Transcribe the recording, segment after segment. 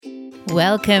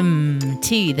Welcome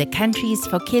to the Countries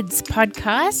for Kids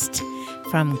podcast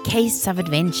from Case of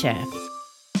Adventure.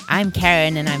 I'm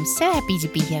Karen and I'm so happy to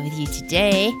be here with you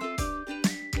today.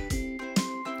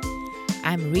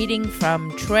 I'm reading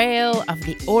from Trail of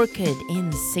the Orchid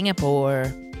in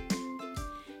Singapore.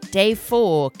 Day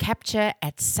 4, Capture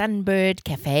at Sunbird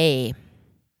Cafe.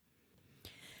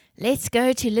 Let's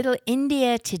go to Little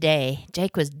India today.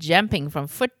 Jake was jumping from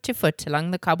foot to foot along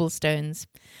the cobblestones.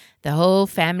 The whole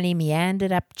family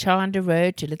meandered up Chander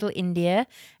Road to Little India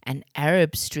and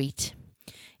Arab Street.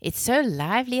 It's so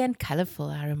lively and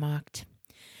colourful, I remarked.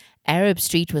 Arab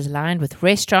Street was lined with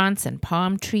restaurants and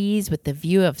palm trees with the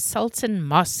view of Sultan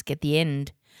Mosque at the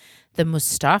end. The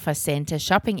Mustafa Centre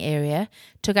shopping area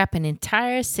took up an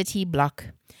entire city block.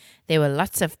 There were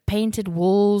lots of painted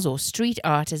walls or street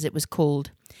art as it was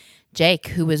called. Jake,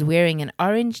 who was wearing an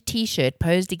orange t-shirt,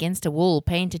 posed against a wall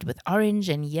painted with orange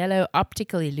and yellow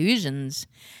optical illusions,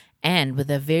 and with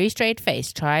a very straight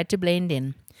face tried to blend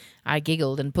in. I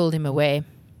giggled and pulled him away.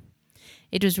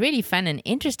 It was really fun and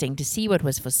interesting to see what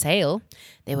was for sale.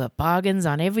 There were bargains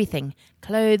on everything: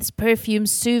 clothes,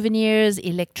 perfumes, souvenirs,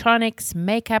 electronics,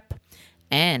 makeup,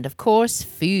 and, of course,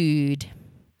 food.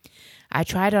 I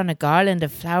tried on a garland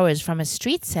of flowers from a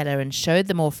street seller and showed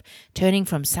them off, turning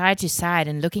from side to side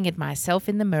and looking at myself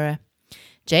in the mirror.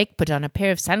 Jake put on a pair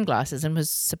of sunglasses and was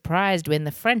surprised when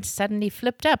the front suddenly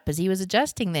flipped up as he was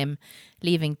adjusting them,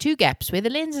 leaving 2 gaps where the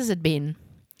lenses had been.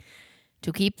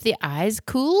 "To keep the eyes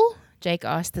cool?" Jake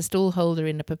asked the stool holder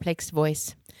in a perplexed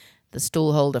voice. The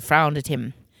stool holder frowned at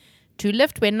him. "To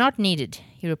lift when not needed,"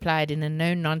 he replied in a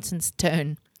no-nonsense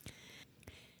tone.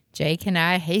 Jake and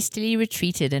I hastily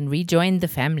retreated and rejoined the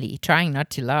family, trying not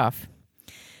to laugh.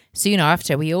 Soon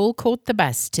after, we all caught the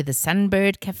bus to the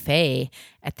Sunbird Cafe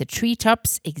at the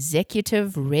Treetops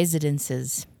Executive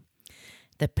Residences.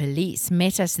 The police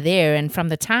met us there, and from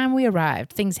the time we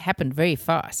arrived, things happened very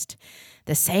fast.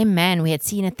 The same man we had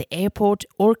seen at the airport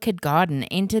orchid garden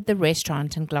entered the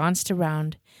restaurant and glanced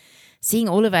around. Seeing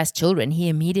all of us children, he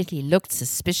immediately looked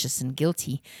suspicious and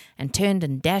guilty and turned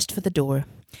and dashed for the door.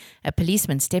 A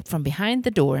policeman stepped from behind the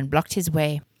door and blocked his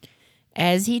way.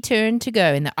 As he turned to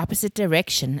go in the opposite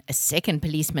direction, a second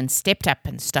policeman stepped up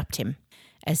and stopped him.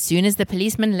 As soon as the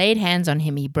policeman laid hands on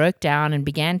him, he broke down and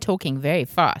began talking very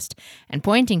fast and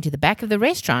pointing to the back of the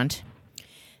restaurant.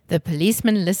 The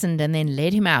policeman listened and then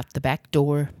led him out the back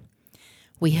door.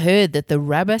 We heard that the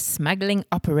rubber smuggling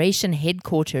operation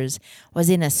headquarters was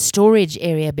in a storage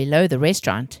area below the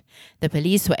restaurant. The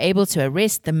police were able to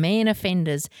arrest the main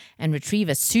offenders and retrieve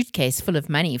a suitcase full of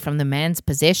money from the man's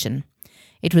possession.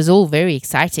 It was all very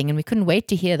exciting, and we couldn't wait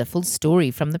to hear the full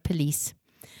story from the police.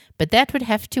 But that would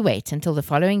have to wait until the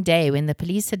following day when the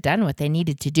police had done what they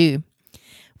needed to do.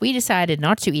 We decided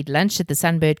not to eat lunch at the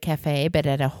Sunbird Cafe, but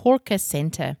at a Hawker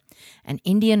Centre, an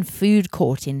Indian food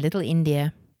court in Little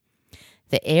India.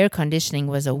 The air conditioning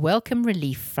was a welcome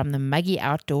relief from the muggy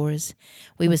outdoors.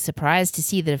 We were surprised to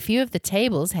see that a few of the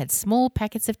tables had small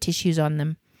packets of tissues on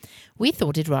them. We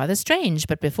thought it rather strange,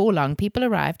 but before long people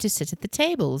arrived to sit at the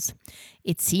tables.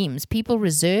 It seems people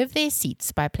reserve their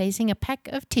seats by placing a pack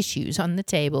of tissues on the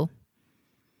table.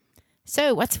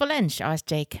 "So, what's for lunch?" asked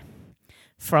Jake.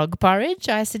 "Frog porridge,"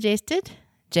 I suggested.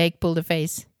 Jake pulled a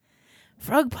face.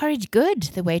 "Frog porridge good,"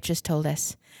 the waitress told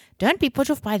us. "Don't be put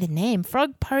off by the name.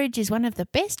 Frog porridge is one of the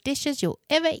best dishes you'll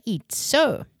ever eat.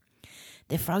 So,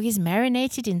 the frog is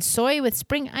marinated in soy with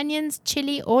spring onions,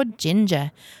 chili, or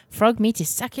ginger. Frog meat is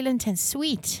succulent and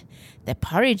sweet. The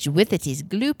porridge with it is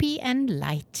gloopy and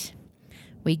light."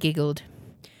 We giggled.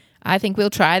 "I think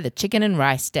we'll try the chicken and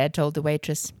rice," Dad told the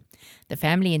waitress. The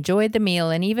family enjoyed the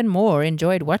meal and even more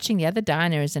enjoyed watching the other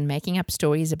diners and making up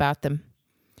stories about them.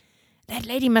 "That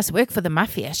lady must work for the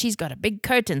mafia. She's got a big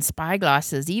coat and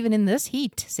spyglasses, even in this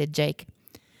heat," said Jake.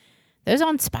 "Those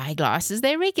aren't spyglasses,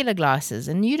 they're regular glasses,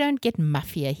 and you don't get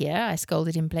mafia here," I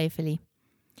scolded him playfully.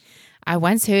 "I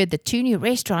once heard that 2 new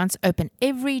restaurants open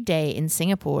every day in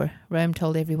Singapore," Rome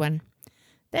told everyone.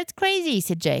 "That's crazy,"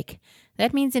 said Jake.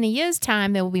 "That means in a year's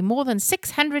time there will be more than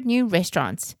 600 new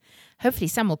restaurants. Hopefully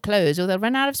some will close or they'll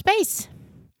run out of space."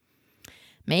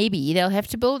 "Maybe they'll have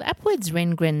to build upwards,"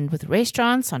 Ren grinned, "with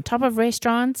restaurants on top of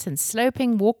restaurants and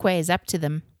sloping walkways up to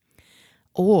them."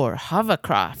 "Or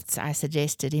hovercrafts," I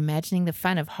suggested, imagining the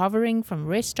fun of hovering from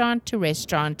restaurant to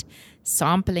restaurant,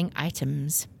 sampling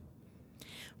items.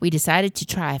 We decided to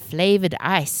try flavored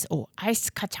ice or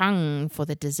ice kacang for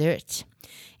the dessert.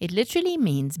 It literally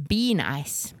means bean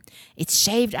ice. It's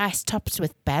shaved ice topped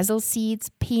with basil seeds,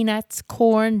 peanuts,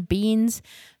 corn, beans,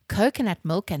 coconut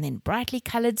milk, and then brightly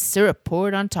colored syrup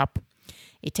poured on top.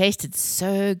 It tasted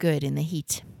so good in the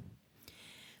heat.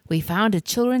 We found a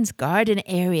children's garden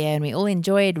area and we all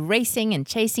enjoyed racing and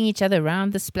chasing each other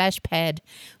around the splash pad,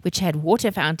 which had water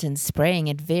fountains spraying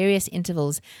at various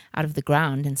intervals out of the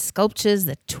ground and sculptures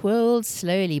that twirled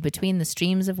slowly between the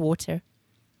streams of water.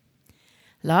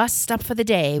 Last stop for the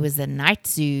day was the night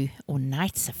zoo or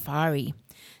night safari.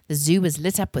 The zoo was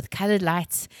lit up with colored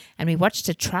lights and we watched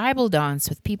a tribal dance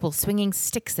with people swinging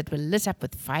sticks that were lit up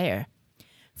with fire.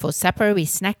 For supper, we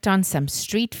snacked on some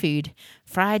street food,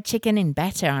 fried chicken in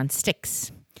batter on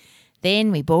sticks. Then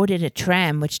we boarded a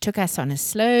tram which took us on a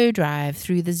slow drive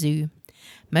through the zoo.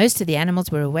 Most of the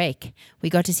animals were awake. We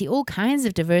got to see all kinds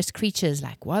of diverse creatures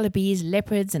like wallabies,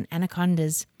 leopards, and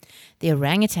anacondas. The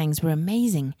orangutans were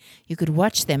amazing. You could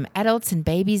watch them, adults and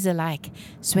babies alike,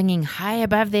 swinging high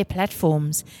above their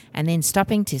platforms and then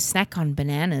stopping to snack on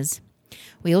bananas.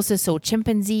 We also saw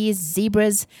chimpanzees,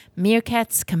 zebras,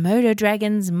 meerkats, Komodo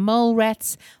dragons, mole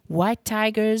rats, white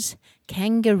tigers,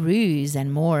 kangaroos,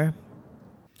 and more.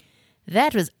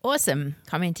 That was awesome,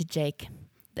 commented Jake.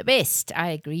 The best, I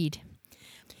agreed.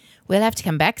 We'll have to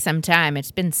come back sometime.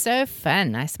 It's been so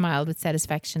fun, I smiled with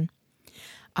satisfaction.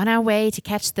 On our way to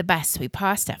catch the bus, we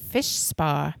passed a fish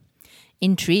spa.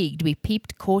 Intrigued, we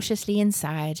peeped cautiously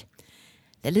inside.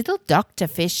 The little doctor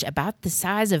fish, about the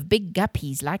size of big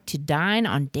guppies, liked to dine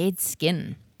on dead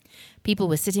skin. People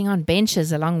were sitting on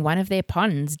benches along one of their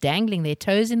ponds, dangling their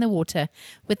toes in the water,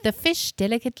 with the fish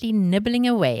delicately nibbling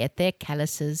away at their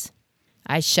calluses.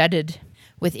 I shuddered.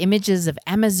 With images of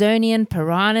Amazonian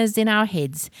piranhas in our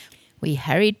heads, we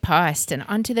hurried past and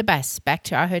onto the bus back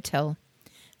to our hotel.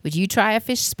 Would you try a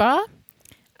fish spa?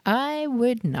 I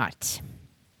would not.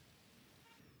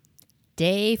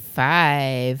 Day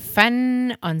 5.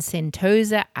 Fun on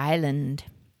Sentosa Island.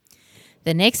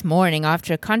 The next morning,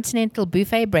 after a continental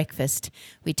buffet breakfast,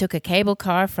 we took a cable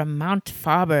car from Mount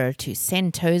Faber to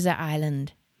Sentosa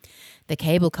Island. The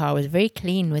cable car was very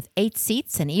clean with 8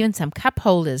 seats and even some cup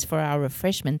holders for our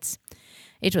refreshments.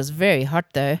 It was very hot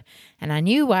though, and I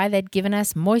knew why they'd given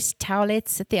us moist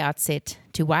towelettes at the outset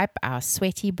to wipe our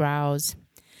sweaty brows.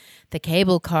 The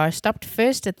cable car stopped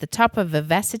first at the top of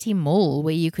Vivacity Mall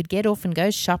where you could get off and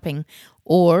go shopping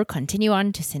or continue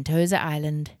on to Sentosa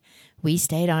Island. We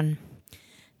stayed on.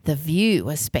 The view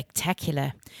was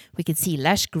spectacular. We could see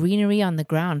lush greenery on the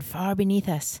ground far beneath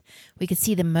us. We could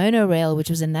see the monorail, which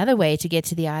was another way to get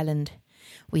to the island.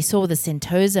 We saw the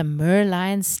Sentosa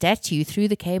Merlion statue through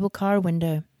the cable car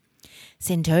window.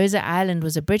 Sentosa Island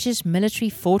was a British military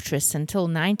fortress until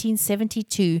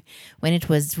 1972 when it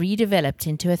was redeveloped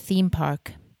into a theme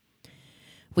park.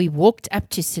 We walked up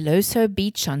to Siloso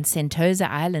Beach on Sentosa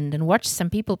Island and watched some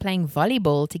people playing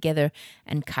volleyball together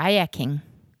and kayaking.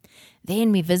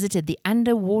 Then we visited the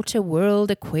Underwater World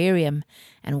Aquarium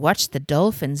and watched the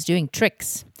dolphins doing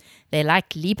tricks. They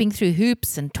liked leaping through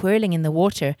hoops and twirling in the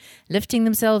water, lifting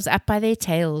themselves up by their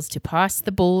tails to pass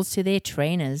the balls to their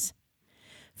trainers.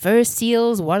 Fur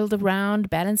seals waddled around,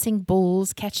 balancing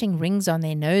balls, catching rings on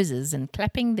their noses and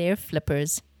clapping their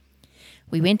flippers.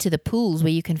 We went to the pools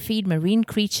where you can feed marine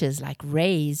creatures like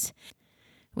rays.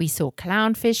 We saw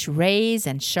clownfish, rays,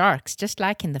 and sharks, just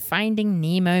like in the Finding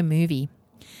Nemo movie.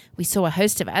 We saw a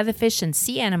host of other fish and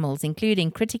sea animals,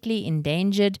 including critically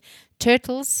endangered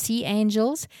turtles, sea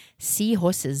angels,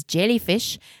 seahorses,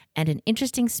 jellyfish, and an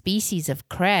interesting species of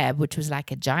crab, which was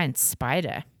like a giant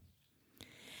spider.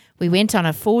 We went on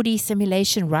a 4D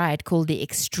simulation ride called the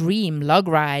Extreme Log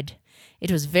Ride.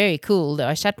 It was very cool, though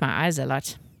I shut my eyes a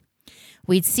lot.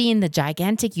 We'd seen the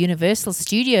gigantic Universal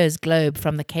Studios globe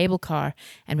from the cable car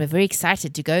and were very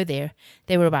excited to go there.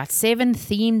 There were about 7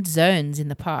 themed zones in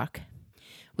the park.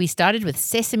 We started with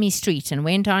Sesame Street and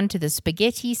went on to the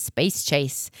Spaghetti Space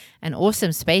Chase, an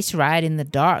awesome space ride in the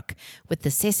dark with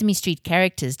the Sesame Street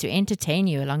characters to entertain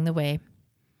you along the way.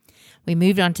 We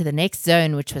moved on to the next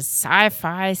zone, which was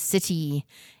Sci-Fi City.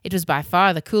 It was by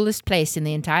far the coolest place in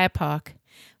the entire park.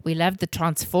 We loved the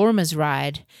Transformers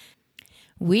ride.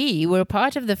 We were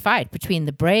part of the fight between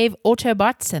the brave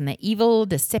Autobots and the evil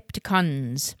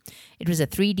Decepticons. It was a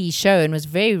 3D show and was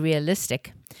very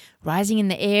realistic. Rising in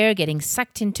the air, getting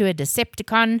sucked into a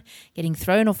Decepticon, getting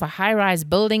thrown off a high-rise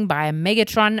building by a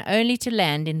Megatron only to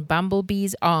land in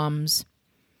Bumblebee's arms.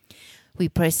 We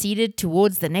proceeded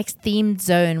towards the next themed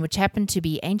zone, which happened to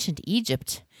be ancient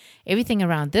Egypt. Everything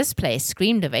around this place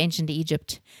screamed of ancient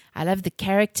Egypt. I loved the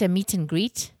character meet and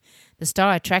greet. The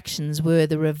star attractions were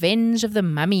the Revenge of the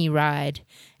Mummy ride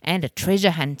and a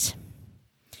treasure hunt.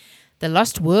 The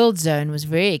Lost World Zone was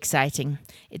very exciting.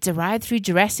 It's a ride through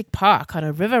Jurassic Park on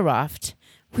a river raft.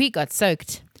 We got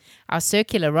soaked. Our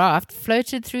circular raft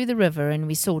floated through the river and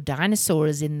we saw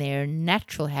dinosaurs in their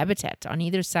natural habitat on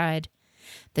either side.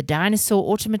 The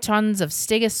dinosaur automatons of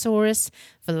Stegosaurus,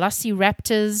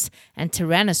 Velociraptors, and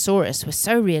Tyrannosaurus were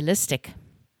so realistic.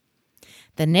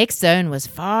 The next zone was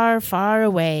Far, Far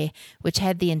Away, which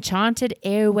had the Enchanted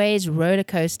Airways roller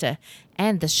coaster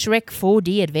and the Shrek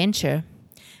 4D adventure.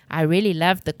 I really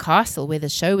loved the castle where the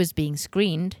show was being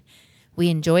screened. We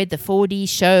enjoyed the 4D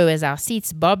show as our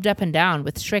seats bobbed up and down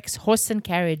with Shrek's horse and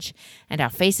carriage, and our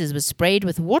faces were sprayed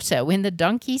with water when the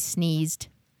donkey sneezed.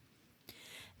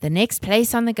 The next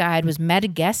place on the guide was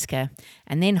Madagascar,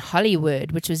 and then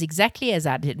Hollywood, which was exactly as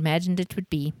I'd imagined it would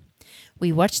be.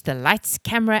 We watched the Lights,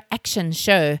 Camera, Action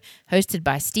show hosted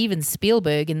by Steven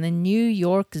Spielberg in the New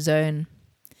York zone.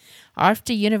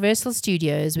 After Universal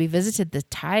Studios, we visited the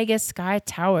Tiger Sky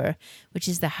Tower, which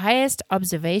is the highest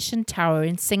observation tower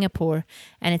in Singapore,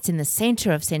 and it's in the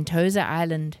center of Sentosa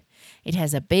Island. It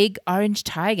has a big orange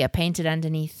tiger painted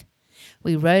underneath.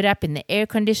 We rode up in the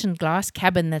air-conditioned glass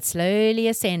cabin that slowly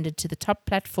ascended to the top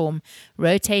platform,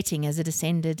 rotating as it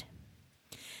ascended.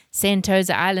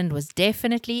 Sentosa Island was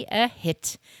definitely a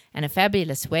hit and a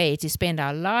fabulous way to spend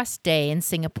our last day in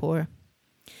Singapore.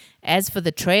 As for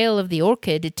the Trail of the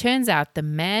Orchid, it turns out the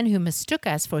man who mistook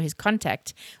us for his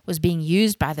contact was being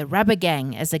used by the rubber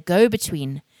gang as a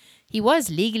go-between. He was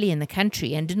legally in the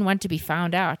country and didn't want to be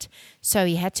found out, so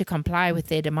he had to comply with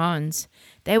their demands.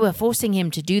 They were forcing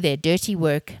him to do their dirty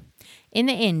work. In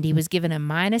the end, he was given a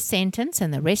minor sentence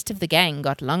and the rest of the gang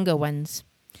got longer ones.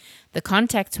 The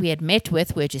contacts we had met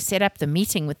with were to set up the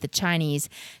meeting with the Chinese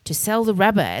to sell the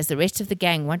rubber as the rest of the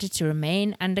gang wanted to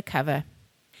remain undercover.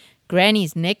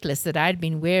 Granny's necklace that I'd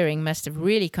been wearing must have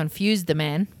really confused the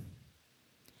man.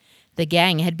 The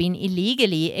gang had been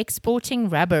illegally exporting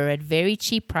rubber at very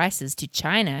cheap prices to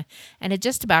China and had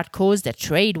just about caused a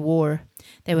trade war.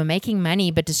 They were making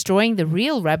money but destroying the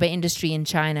real rubber industry in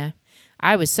China.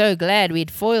 I was so glad we'd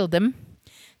foiled them.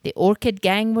 The Orchid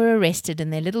gang were arrested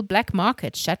and their little black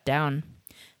market shut down.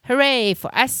 Hooray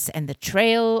for us and the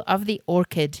Trail of the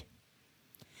Orchid.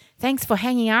 Thanks for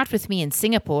hanging out with me in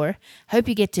Singapore. Hope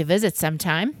you get to visit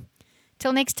sometime.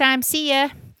 Till next time, see ya.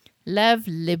 Love,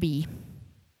 Libby.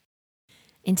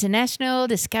 International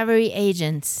Discovery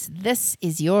Agents, this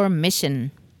is your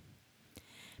mission.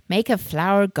 Make a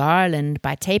flower garland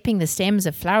by taping the stems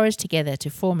of flowers together to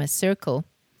form a circle.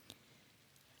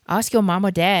 Ask your mom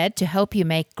or dad to help you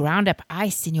make ground up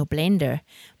ice in your blender.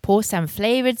 Pour some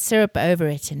flavored syrup over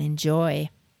it and enjoy.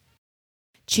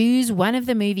 Choose one of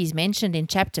the movies mentioned in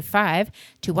Chapter 5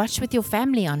 to watch with your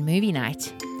family on movie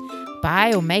night.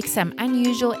 Buy or make some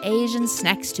unusual Asian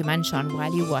snacks to munch on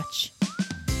while you watch.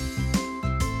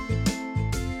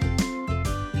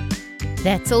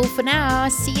 That's all for now.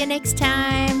 See you next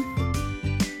time.